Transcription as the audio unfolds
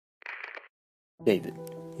David,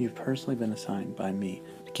 you've personally been assigned by me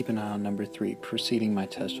to keep an eye on number 3, preceding my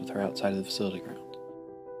test with her outside of the facility grounds.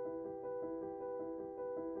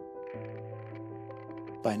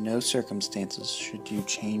 By no circumstances should you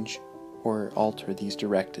change or alter these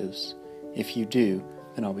directives. If you do,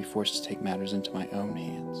 then I'll be forced to take matters into my own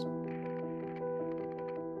hands.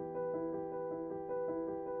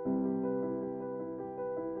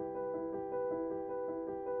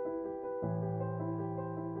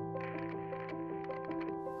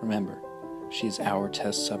 Remember, she is our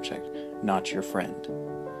test subject, not your friend.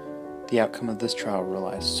 The outcome of this trial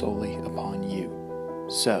relies solely upon you,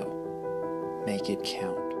 so make it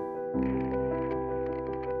count.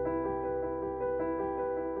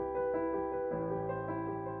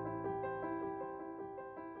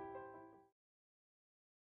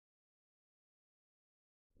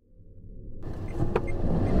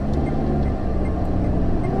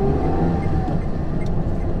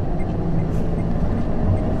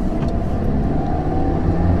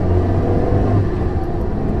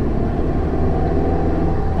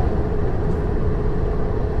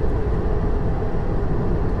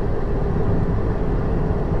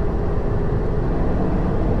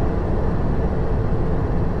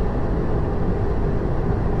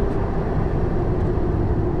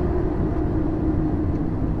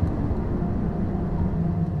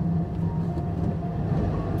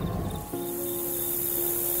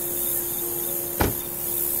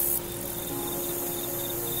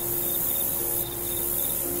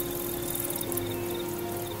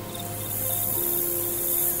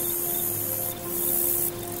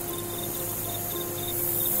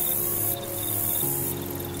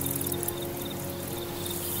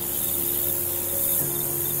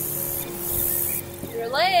 You're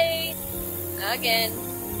late! Again.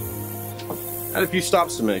 I had a few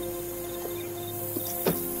stops to make.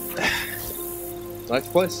 Nice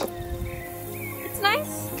place. It's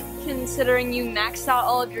nice, considering you maxed out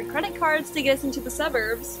all of your credit cards to get us into the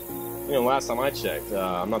suburbs. You know, last time I checked,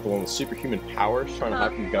 I'm not the one with superhuman powers trying to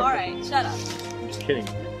hide from the government. Alright, shut up. I'm just kidding.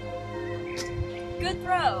 Good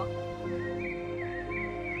throw.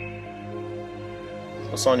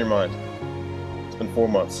 What's on your mind? It's been 4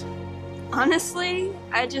 months. Honestly,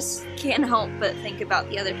 I just can't help but think about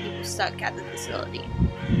the other people stuck at the facility.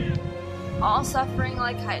 All suffering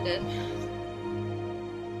like I did.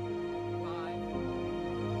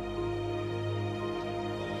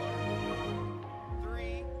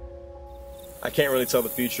 I can't really tell the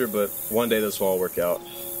future, but one day this will all work out.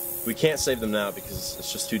 We can't save them now because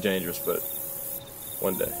it's just too dangerous, but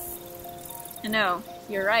one day. I know,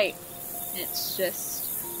 you're right. It's just...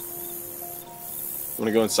 Want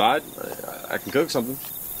to go inside? I can cook something.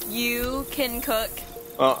 You can cook.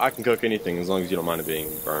 Well, I can cook anything as long as you don't mind it being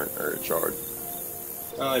burnt or charred.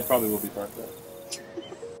 It probably will be burnt though.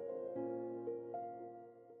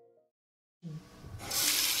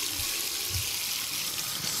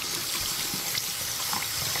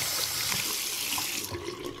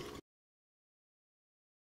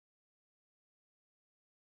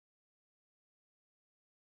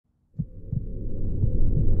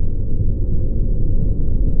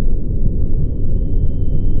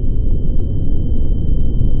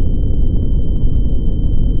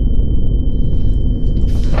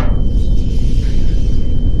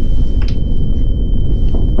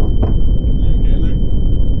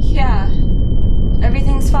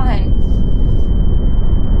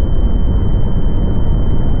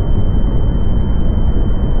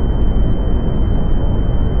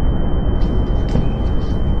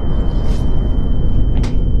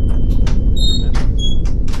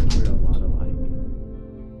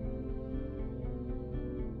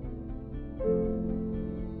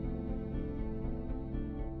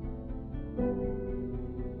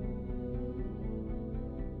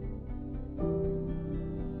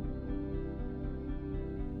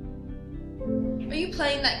 Are you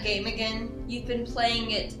playing that game again? You've been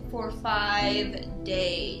playing it for 5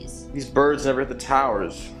 days. These birds never hit the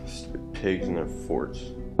towers. Stupid pigs in their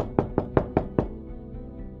forts.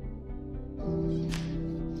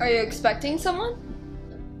 Are you expecting someone?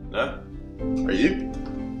 No? Are you?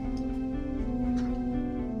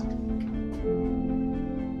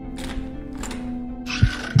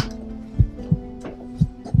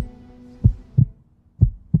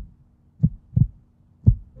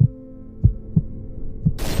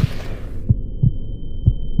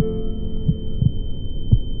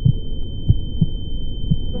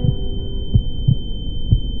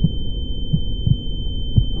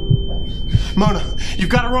 Mona, you've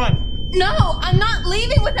got to run! No, I'm not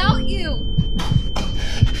leaving without you!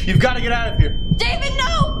 You've got to get out of here! David,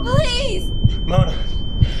 no! Please! Mona!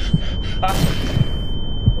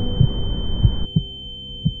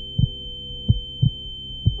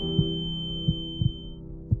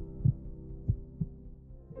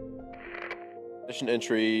 Patient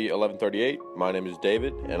entry 1138. My name is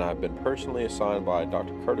David, and I've been personally assigned by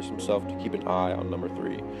Dr. Curtis himself to keep an eye on number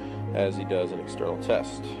 3, as he does an external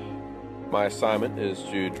test. My assignment is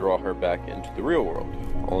to draw her back into the real world,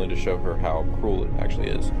 only to show her how cruel it actually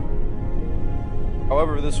is.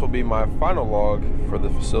 However, this will be my final log for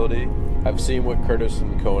the facility. I've seen what Curtis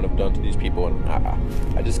and Cohen have done to these people, and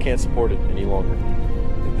I just can't support it any longer.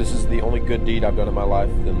 If this is the only good deed I've done in my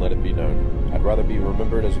life, then let it be known. I'd rather be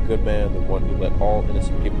remembered as a good man than one who let all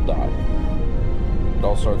innocent people die. It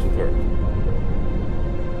all starts with her.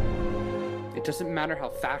 It doesn't matter how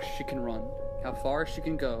fast she can run, how far she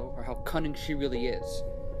can go, or how cunning she really is.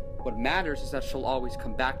 What matters is that she'll always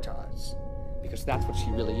come back to us. Because that's what she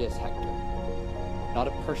really is, Hector. Not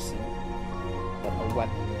a person, but a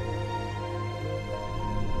weapon.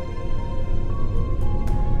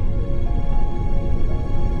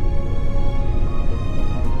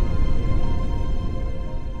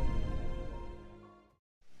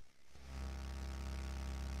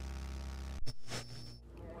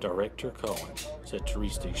 Director Cohen said to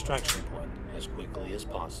reach the extraction point as quickly as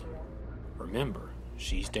possible. Remember,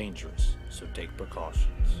 she's dangerous, so take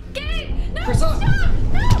precautions. Gabe! No! Croissant! Stop!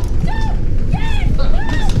 No! No! Gabe!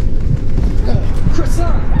 No!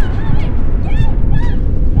 Croissant!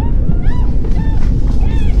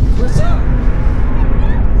 Croissant!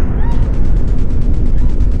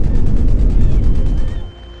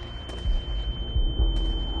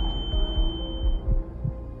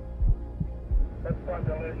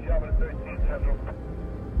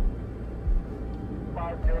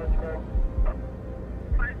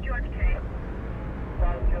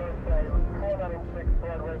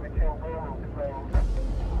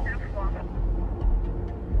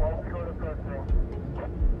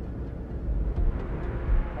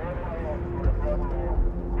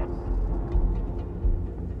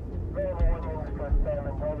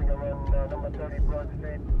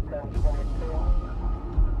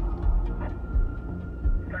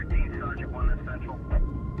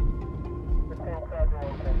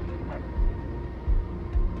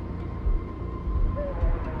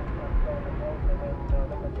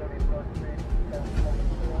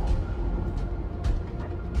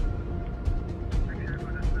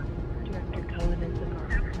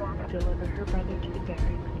 Deliver her brother to the barracks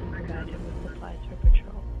and provide him with supplies for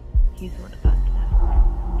patrol. He's one of us now.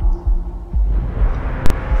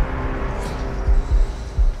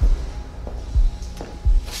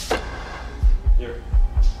 Here.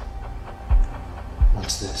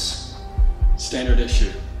 What's this? Standard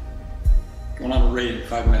issue. Going on a raid in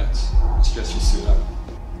 5 minutes. I suggest you suit up.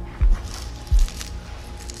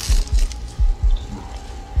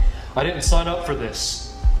 I didn't sign up for this.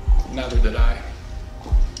 Neither did I.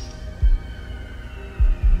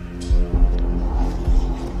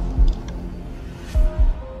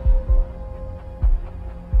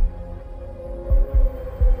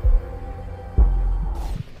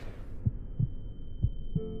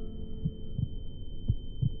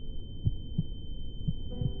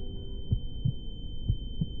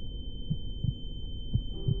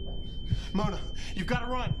 Mona, you've got to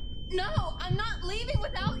run. No! I'm not leaving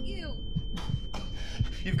without you!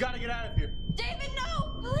 You've got to get out of here. David,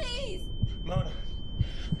 no! Please! Mona.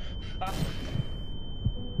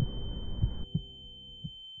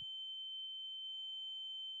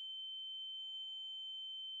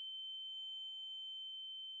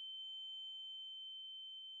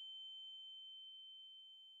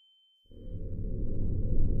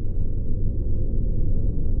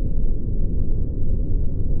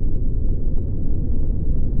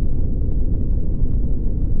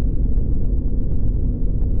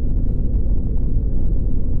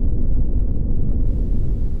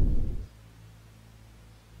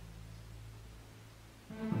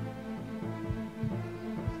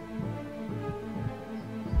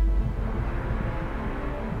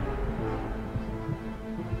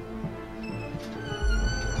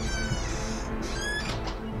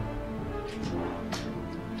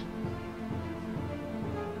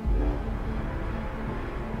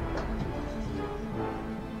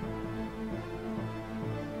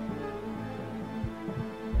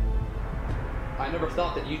 I never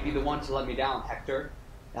thought that you'd be the one to let me down, Hector.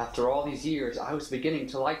 After all these years, I was beginning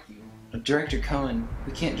to like you. Director Cohen,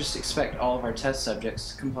 we can't just expect all of our test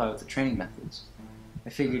subjects to comply with the training methods. I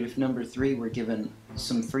figured if number 3 were given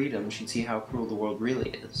some freedom, she'd see how cruel the world really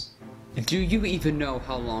is. And do you even know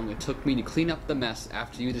how long it took me to clean up the mess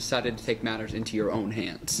after you decided to take matters into your own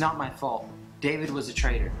hands? It's not my fault. David was a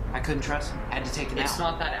traitor. I couldn't trust him. I had to take him out. It's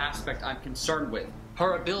not that aspect I'm concerned with.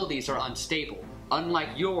 Her abilities are unstable, unlike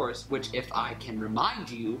yours, which, if I can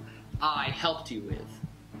remind you, I helped you with.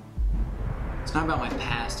 It's not about my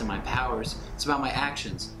past and my powers. It's about my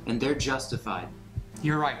actions, and they're justified.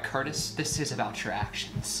 You're right, Curtis. This is about your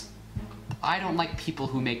actions. I don't like people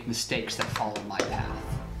who make mistakes that follow my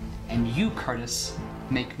path. And you, Curtis,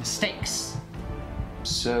 make mistakes.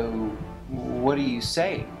 So, what do you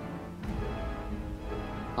say?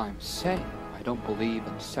 I'm saying I don't believe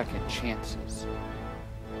in second chances.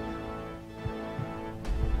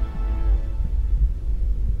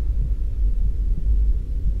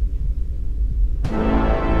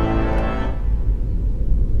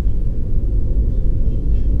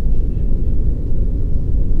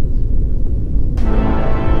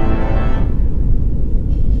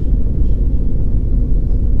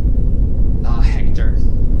 Hector,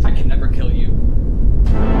 I can never kill you.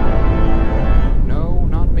 No,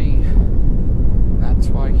 not me. That's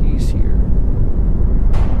why he's here.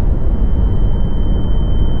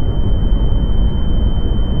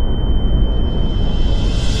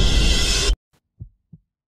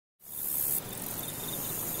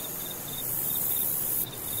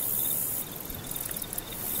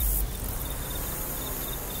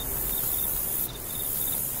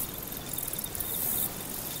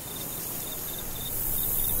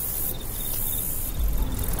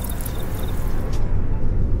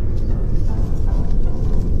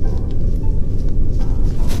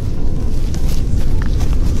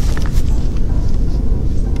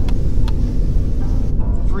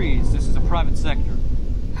 Private sector.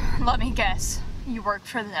 Let me guess. You work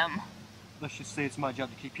for them. Let's just say it's my job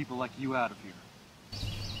to keep people like you out of here.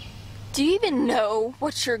 Do you even know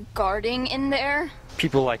what you're guarding in there?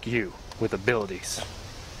 People like you, with abilities.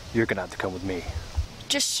 You're gonna have to come with me.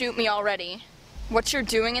 Just shoot me already. What you're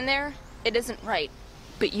doing in there, it isn't right.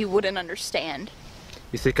 But you wouldn't understand.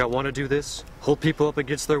 You think I want to do this? Hold people up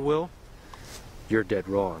against their will? You're dead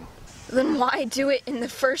wrong. Then why do it in the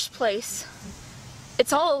first place?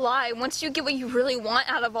 It's all a lie. Once you get what you really want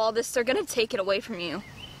out of all this, they're gonna take it away from you.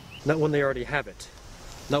 Not when they already have it.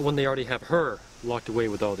 Not when they already have her locked away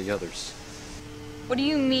with all the others. What do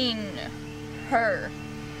you mean, her?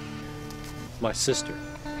 My sister.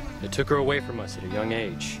 They took her away from us at a young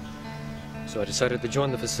age. So I decided to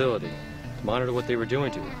join the facility, to monitor what they were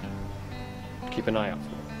doing to her. Keep an eye out for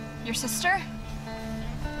her. Your sister?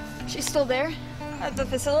 She's still there? At the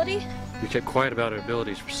facility? We kept quiet about her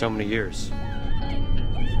abilities for so many years.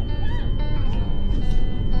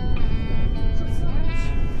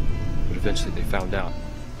 But eventually they found out.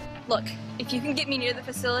 Look, if you can get me near the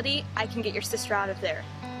facility, I can get your sister out of there.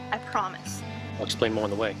 I promise. I'll explain more on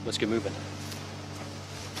the way. Let's get moving.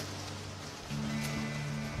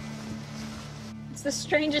 It's the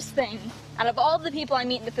strangest thing. Out of all the people I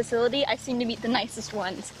meet in the facility, I seem to meet the nicest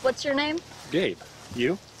ones. What's your name? Gabe.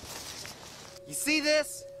 You? You see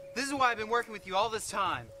this? This is why I've been working with you all this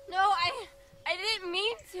time. No, I didn't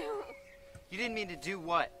mean to. You didn't mean to do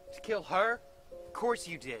what? To kill her? Of course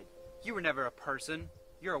you did. You were never a person.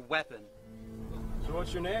 You're a weapon. So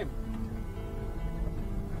what's your name?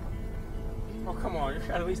 Oh, come on, you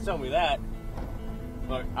gotta at least tell me that.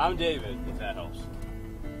 Look, I'm David, if that helps.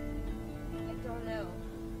 I don't know.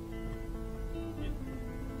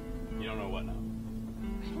 You don't know what now?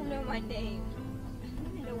 I don't know my name. I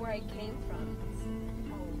don't even know where I came from.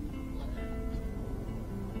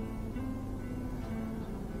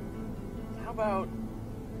 How about...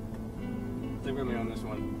 Stick with me on this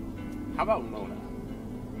one. How about Mona?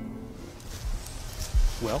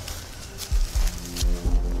 Well?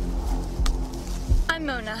 I'm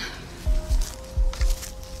Mona.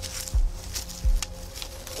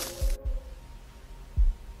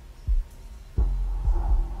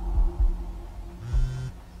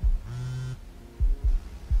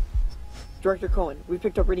 Director Cohen, we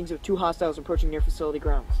picked up readings of 2 hostiles approaching near facility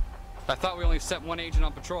grounds. I thought we only sent one agent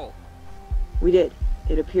on patrol. We did.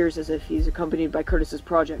 It appears as if he's accompanied by Curtis's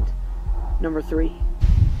project. Number 3.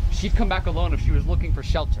 She'd come back alone if she was looking for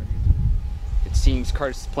shelter. It seems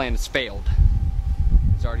Curtis's plan has failed.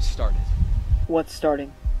 It's already started. What's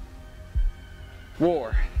starting?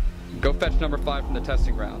 War. Go fetch number 5 from the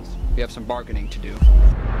testing grounds. We have some bargaining to do.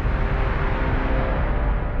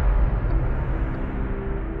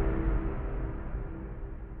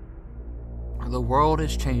 The world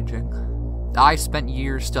is changing. I spent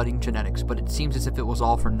years studying genetics, but it seems as if it was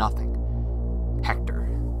all for nothing. Hector,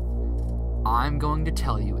 I'm going to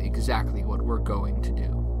tell you exactly what we're going to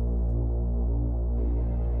do.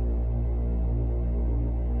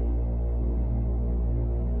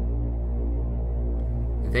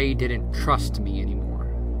 They didn't trust me anymore,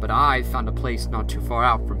 but I found a place not too far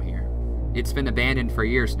out from here. It's been abandoned for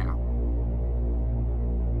years now.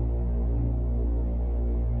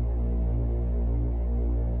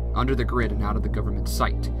 Under the grid and out of the government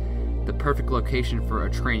sight, The perfect location for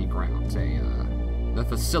a training ground, a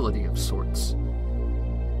facility of sorts.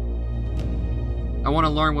 I want to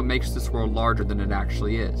learn what makes this world larger than it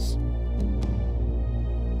actually is.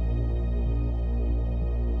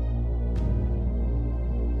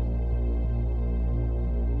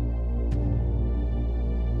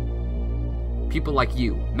 People like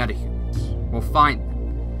you, metahumans, will find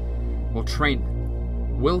them, will train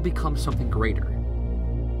them, will become something greater.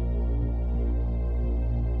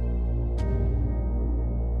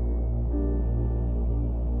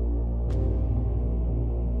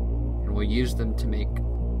 And we'll use them to make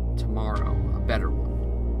tomorrow a better one.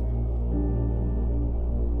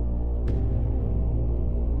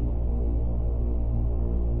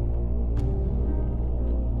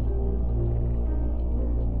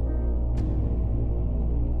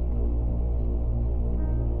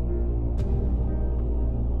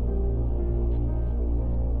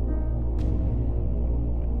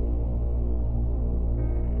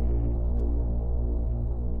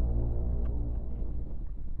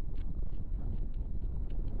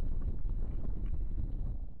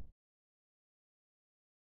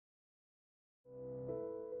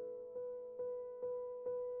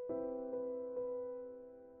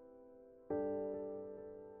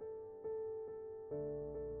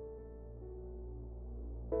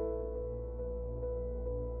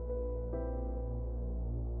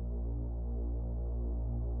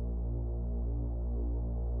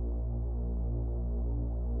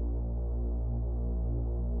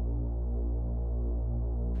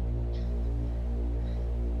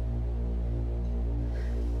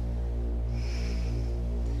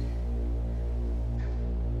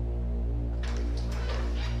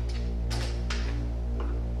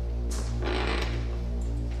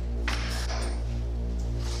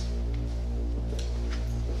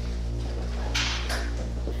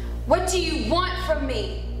 What do you want from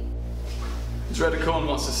me? Director Cohen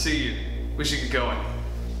wants to see you. We should get going.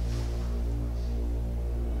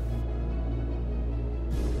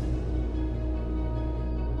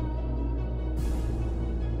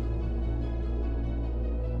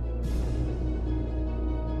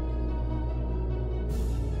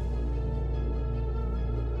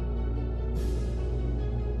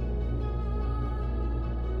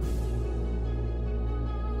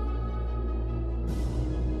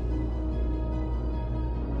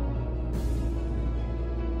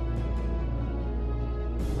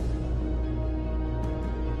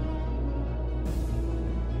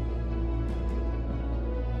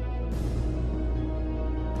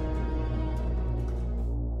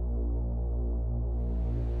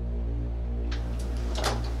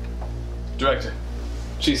 Director,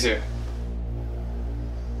 she's here.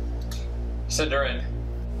 Send her in.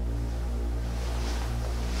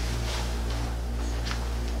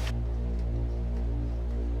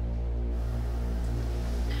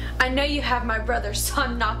 I know you have my brother, so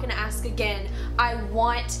I'm not gonna ask again. I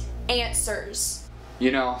want answers. You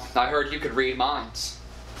know, I heard you could read minds.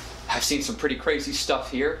 I've seen some pretty crazy stuff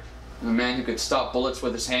here. A man who could stop bullets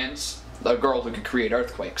with his hands. A girl who could create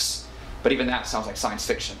earthquakes. But even that sounds like science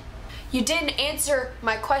fiction. You didn't answer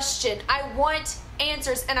my question. I want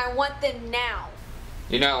answers, and I want them now.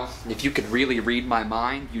 You know, if you could really read my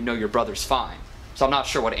mind, you know your brother's fine. So I'm not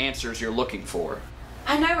sure what answers you're looking for.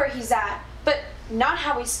 I know where he's at, but not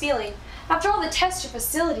how he's feeling. After all the tests your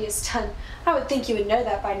facility has done, I would think you would know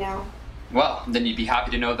that by now. Well, then you'd be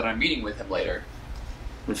happy to know that I'm meeting with him later.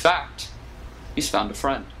 In fact, he's found a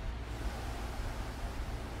friend.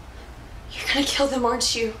 You're gonna kill them,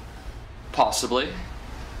 aren't you? Possibly.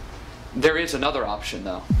 There is another option,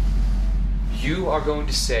 though. You are going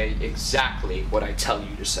to say exactly what I tell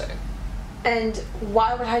you to say. And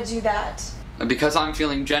why would I do that? Because I'm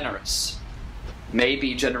feeling generous.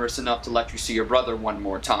 Maybe generous enough to let you see your brother one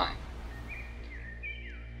more time.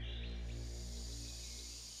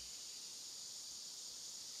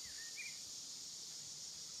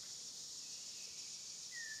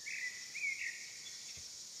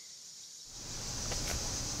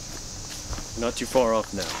 Not too far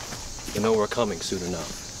off now. You know we're coming soon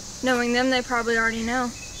enough. Knowing them, they probably already know.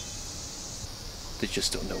 They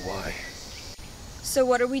just don't know why. So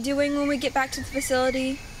what are we doing when we get back to the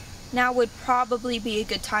facility? Now would probably be a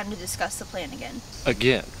good time to discuss the plan again.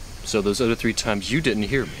 Again? So those other 3 times you didn't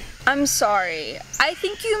hear me. I'm sorry. I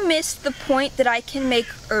think you missed the point that I can make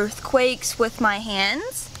earthquakes with my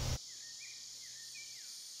hands.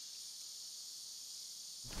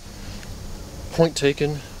 Point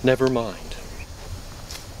taken, never mind.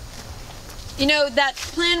 You know, that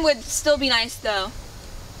plan would still be nice, though.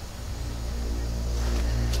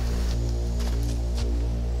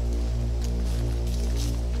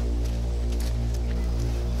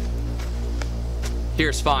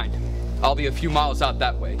 Here's fine. I'll be a few miles out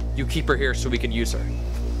that way. You keep her here so we can use her.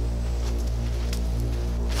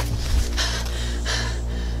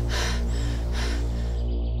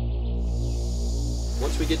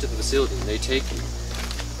 Once we get to the facility and they take you,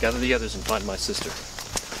 gather the others and find my sister.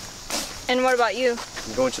 And what about you?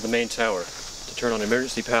 I'm going to the main tower to turn on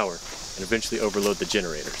emergency power and eventually overload the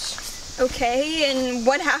generators. Okay, and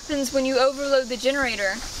what happens when you overload the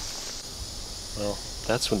generator? Well,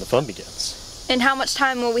 that's when the fun begins. And how much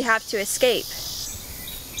time will we have to escape?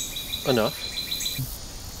 Enough.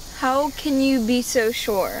 How can you be so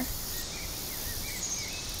sure?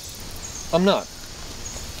 I'm not.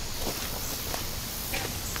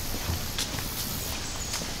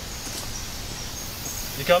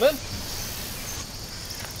 You coming?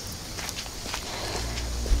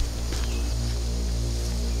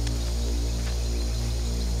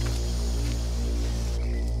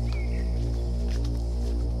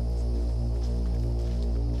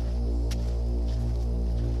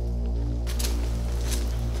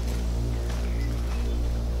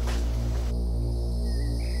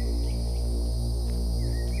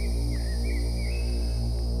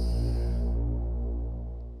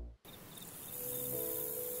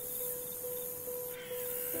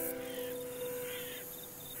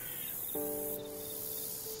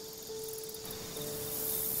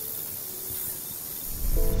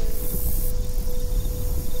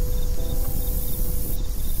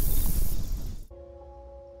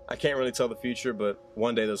 I can't really tell the future, but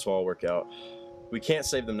one day this will all work out. We can't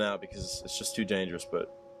save them now because it's just too dangerous,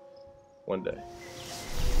 but one day.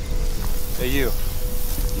 Hey, you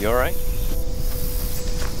alright?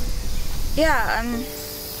 Yeah, I'm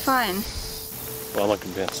fine. Well, I'm not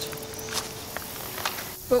convinced.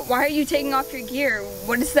 But why are you taking off your gear?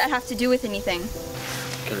 What does that have to do with anything?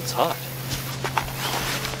 Because it's hot.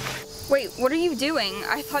 Wait, what are you doing?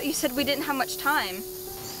 I thought you said we didn't have much time.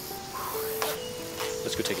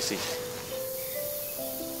 Let's go take a seat.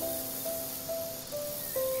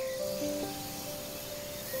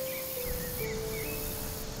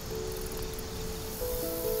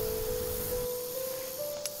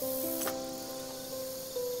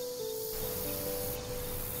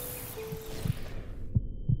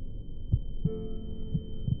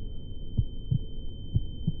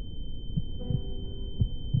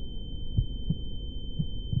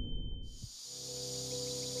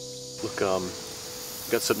 Look,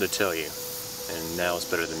 got something to tell you, and now it's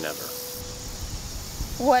better than never.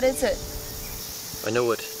 What is it? I know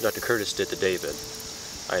what Dr. Curtis did to David.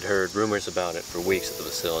 I'd heard rumors about it for weeks at the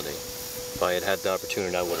facility. If I had had the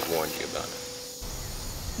opportunity, I would have warned you about it.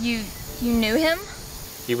 You knew him?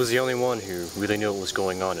 He was the only one who really knew what was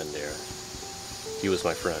going on in there. He was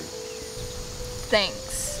my friend.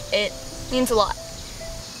 Thanks. It means a lot.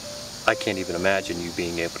 I can't even imagine you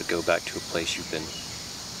being able to go back to a place you've been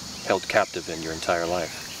held captive in your entire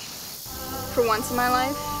life. For once in my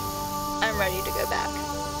life, I'm ready to go back.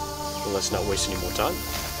 Well, let's not waste any more time.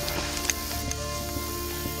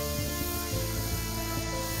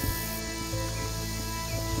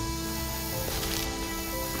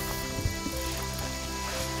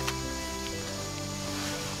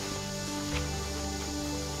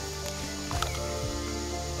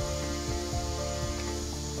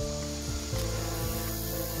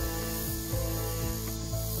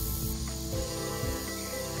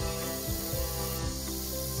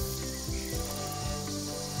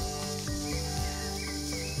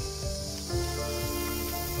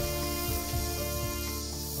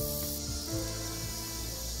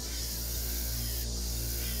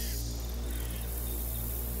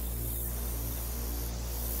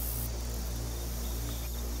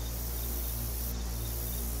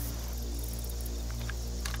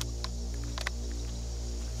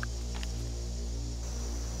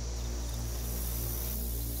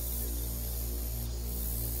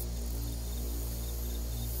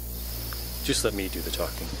 Just let me do the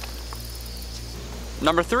talking.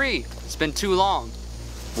 Number 3, it's been too long.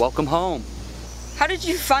 Welcome home. How did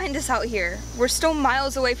you find us out here? We're still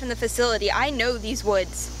miles away from the facility. I know these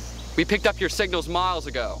woods. We picked up your signals miles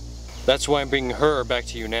ago. That's why I'm bringing her back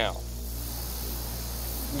to you now.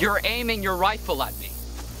 You're aiming your rifle at me.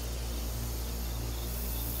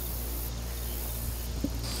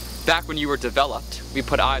 Back when you were developed, we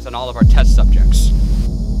put eyes on all of our test subjects.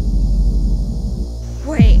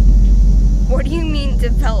 Wait, what do you mean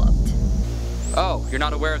developed? Oh, you're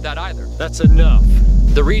not aware of that either. That's enough.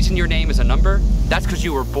 The reason your name is a number, that's because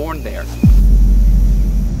you were born there.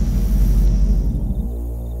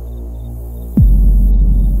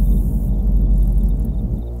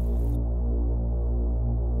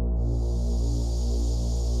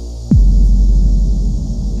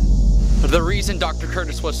 How The reason Dr.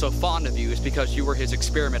 Curtis was so fond of you is because you were his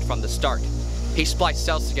experiment from the start. He spliced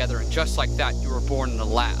cells together, and just like that, you were born in a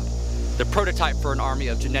lab. The prototype for an army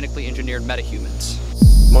of genetically engineered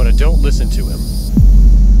metahumans. Mona, don't listen to him.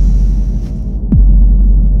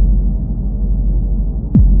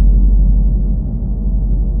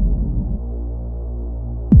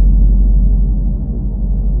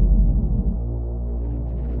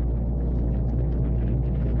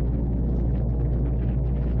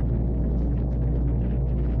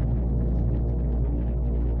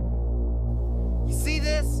 You see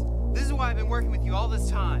this? This is why I've been working with you all this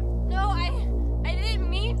time. No, I didn't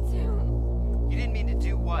mean to. You didn't mean to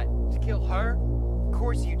do what? To kill her? Of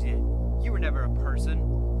course you did. You were never a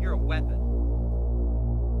person. You're a weapon.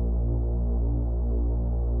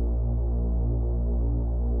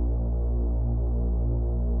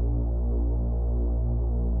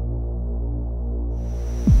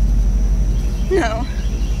 No.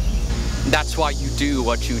 That's why you do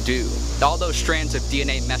what you do. All those strands of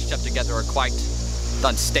DNA meshed up together are quite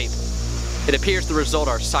unstable. It appears the result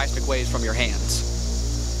are seismic waves from your hands.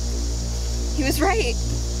 He was right.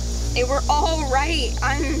 They were all right.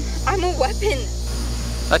 I'm a weapon.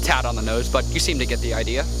 A tad on the nose, but you seem to get the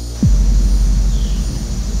idea.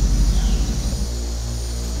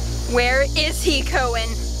 Where is he, Cohen?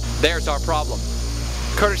 There's our problem.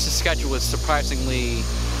 Curtis's schedule is surprisingly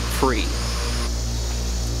free.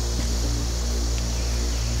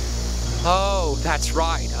 Oh, that's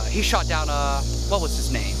right. He shot down, what was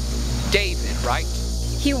his name? David, right?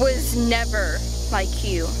 He was never like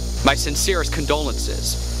you. My sincerest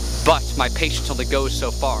condolences, but my patience only goes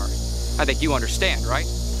so far. I think you understand, right?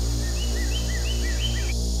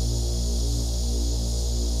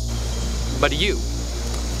 But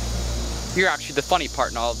you're actually the funny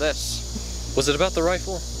part in all of this. Was it about the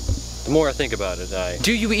rifle? The more I think about it,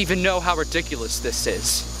 Do you even know how ridiculous this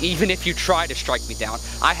is? Even if you try to strike me down,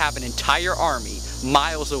 I have an entire army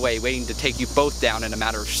miles away waiting to take you both down in a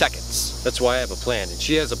matter of seconds. That's why I have a plan, and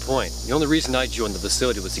she has a point. The only reason I joined the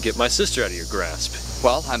facility was to get my sister out of your grasp.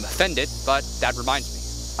 Well, I'm offended, but that reminds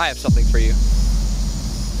me. I have something for you.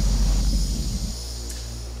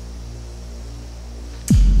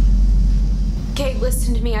 Gabe,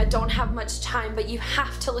 listen to me. I don't have much time, but you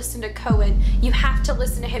have to listen to Cohen. You have to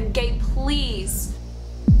listen to him. Gabe, please.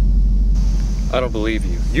 I don't believe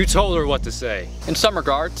you. You told her what to say. In some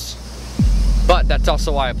regards. But that's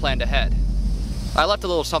also why I planned ahead. I left a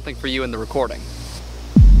little something for you in the recording.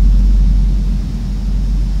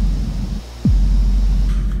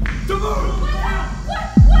 What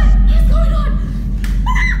is going on?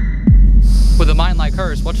 With a mind like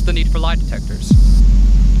hers, what's the need for lie detectors?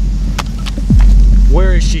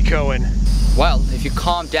 Where is she, Cohen? Well, if you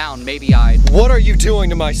calm down, maybe I'd... What are you doing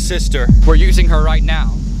to my sister? We're using her right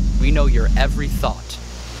now. We know your every thought.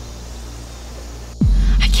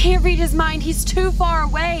 I can't read his mind. He's too far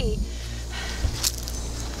away.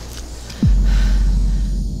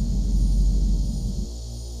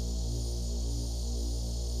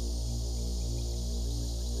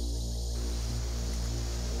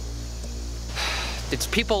 It's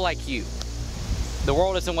people like you. The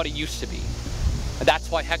world isn't what it used to be. And that's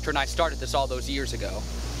why Hector and I started this all those years ago.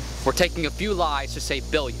 We're taking a few lives to save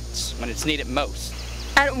billions when it's needed most.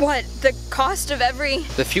 At what? The cost of every...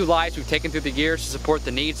 The few lives we've taken through the years to support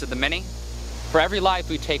the needs of the many. For every life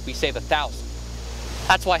we take, we save 1,000.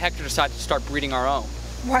 That's why Hector decided to start breeding our own.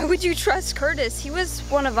 Why would you trust Curtis? He was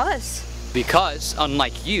one of us. Because,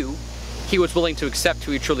 unlike you, he was willing to accept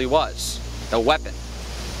who he truly was. A weapon.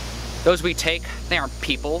 Those we take, they aren't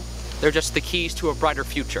people. They're just the keys to a brighter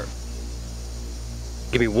future.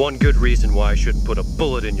 Give me one good reason why I shouldn't put a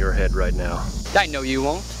bullet in your head right now. I know you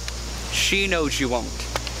won't. She knows you won't.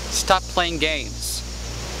 Stop playing games.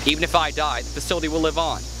 Even if I die, the facility will live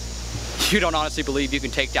on. You don't honestly believe you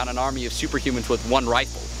can take down an army of superhumans with one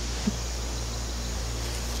rifle.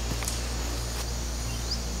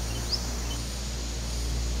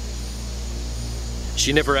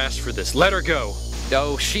 She never asked for this. Let her go.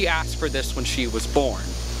 Oh, she asked for this when she was born.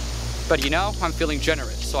 But you know, I'm feeling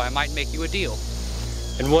generous, so I might make you a deal.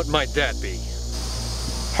 And what might that be?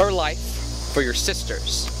 Her life for your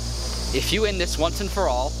sister's. If you end this once and for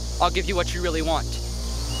all, I'll give you what you really want.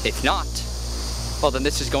 If not, well then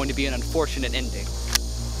this is going to be an unfortunate ending.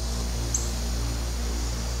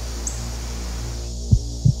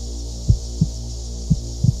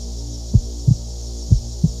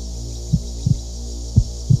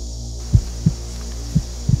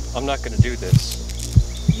 I'm not gonna do this.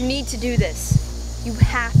 You need to do this. You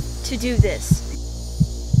have to do this.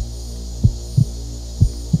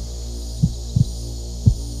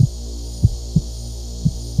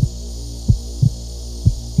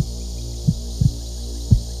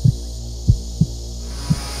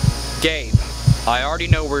 Gabe, I already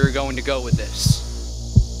know where you're going to go with this.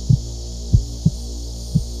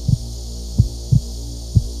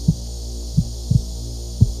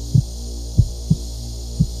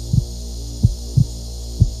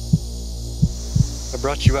 I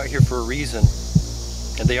brought you out here for a reason,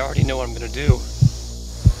 and they already know what I'm gonna do.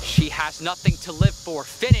 She has nothing to live for.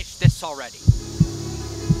 Finish this already.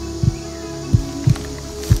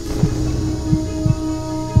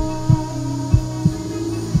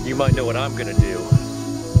 You might know what I'm gonna do.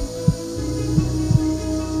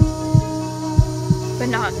 But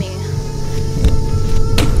not me.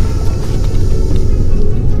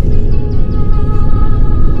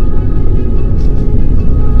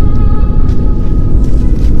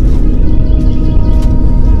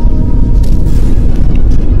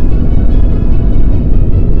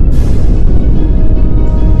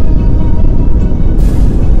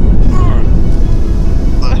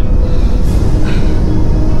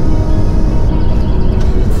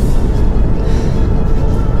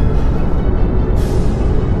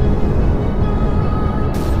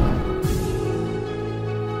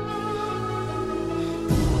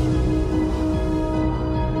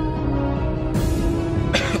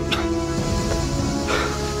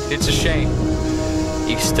 It's a shame.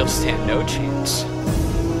 You still stand no chance.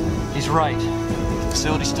 He's right. The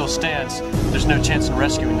facility still stands. There's no chance in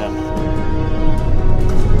rescuing them.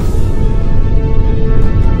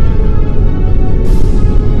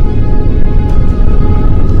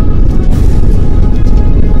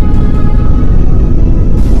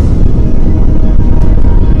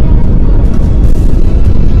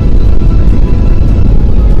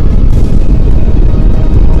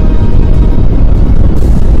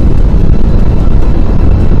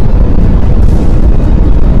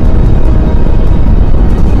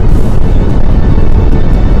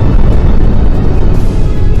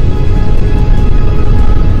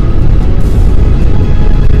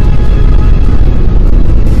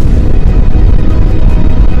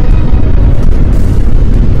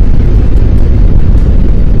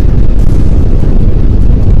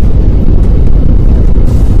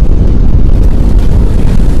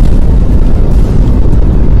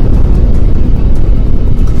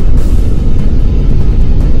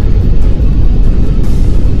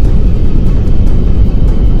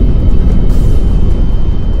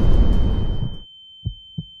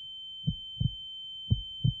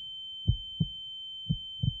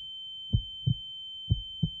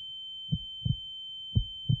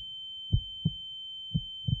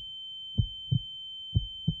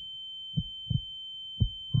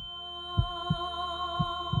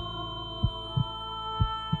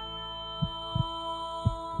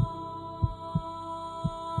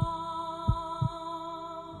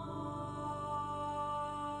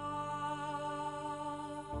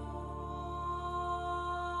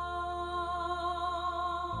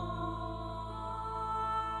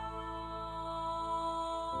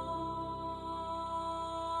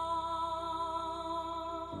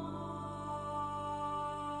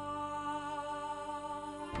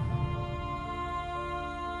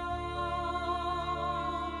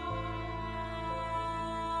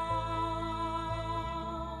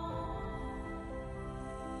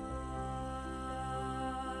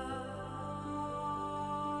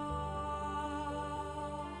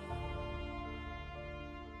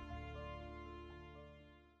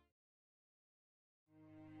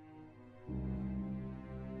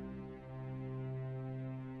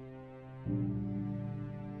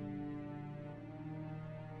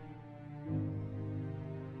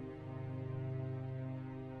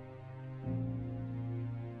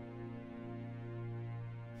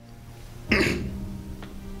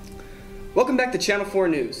 Welcome back to Channel 4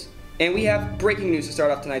 News, and we have breaking news to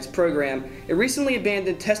start off tonight's program. A recently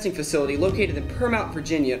abandoned testing facility located in Paramount,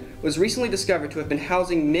 Virginia was recently discovered to have been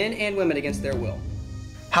housing men and women against their will.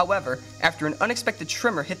 However, after an unexpected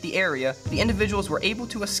tremor hit the area, the individuals were able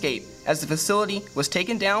to escape as the facility was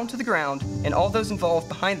taken down to the ground and all those involved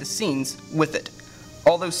behind the scenes with it.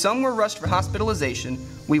 Although some were rushed for hospitalization,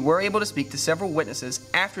 we were able to speak to several witnesses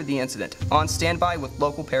after the incident on standby with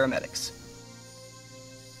local paramedics.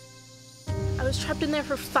 I was trapped in there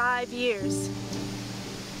for 5 years.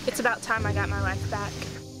 It's about time I got my life back.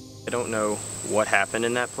 I don't know what happened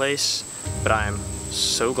in that place, but I'm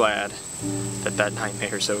so glad that that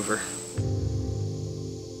nightmare's over.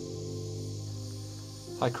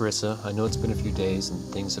 Hi Carissa, I know it's been a few days and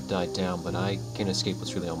things have died down, but I can't escape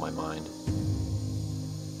what's really on my mind.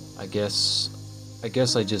 I guess I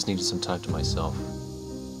just needed some time to myself.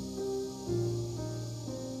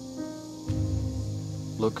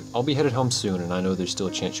 Look, I'll be headed home soon, and I know there's still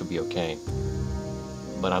a chance you'll be okay.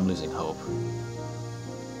 But I'm losing hope.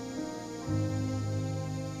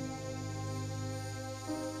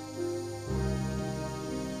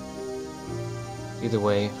 Either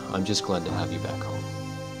way, I'm just glad to have you back home.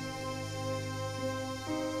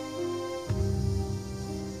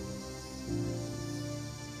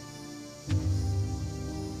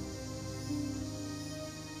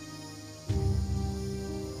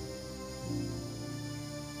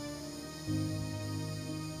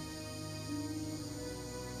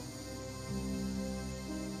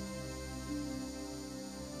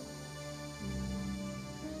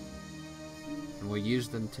 And we'll use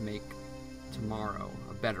them to make tomorrow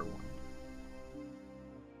a better one.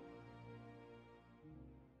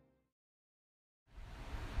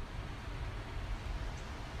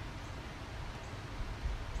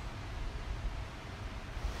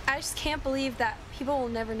 I just can't believe that people will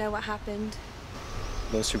never know what happened.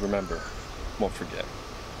 Those who remember won't forget.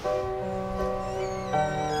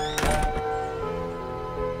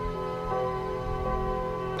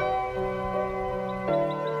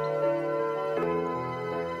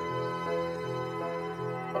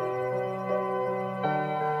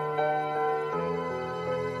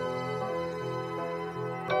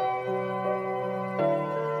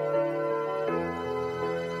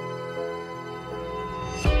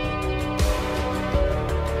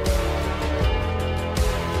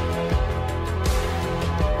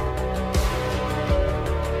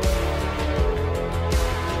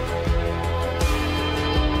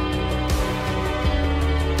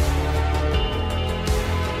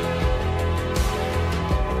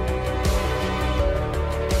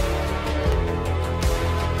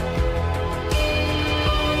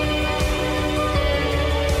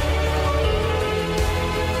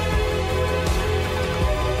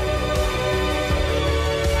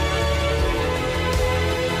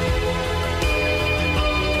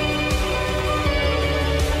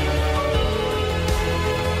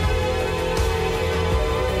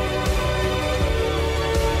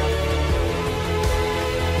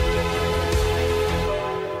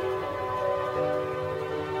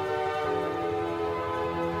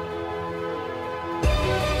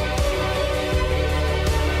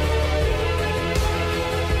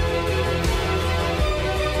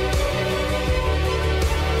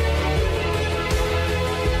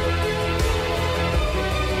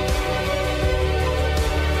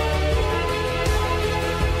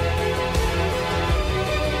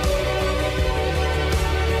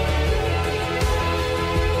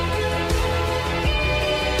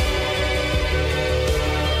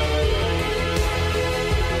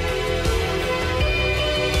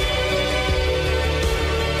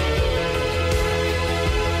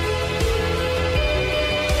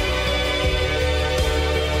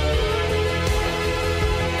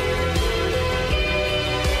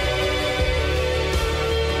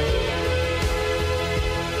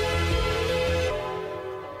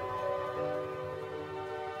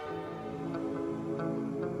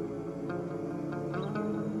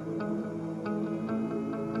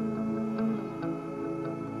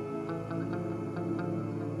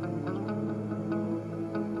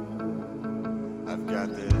 I've got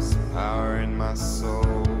this power in my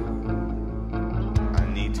soul. I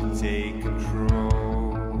need to take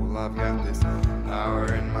control. I've got this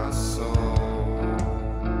power in my soul.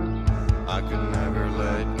 I could never let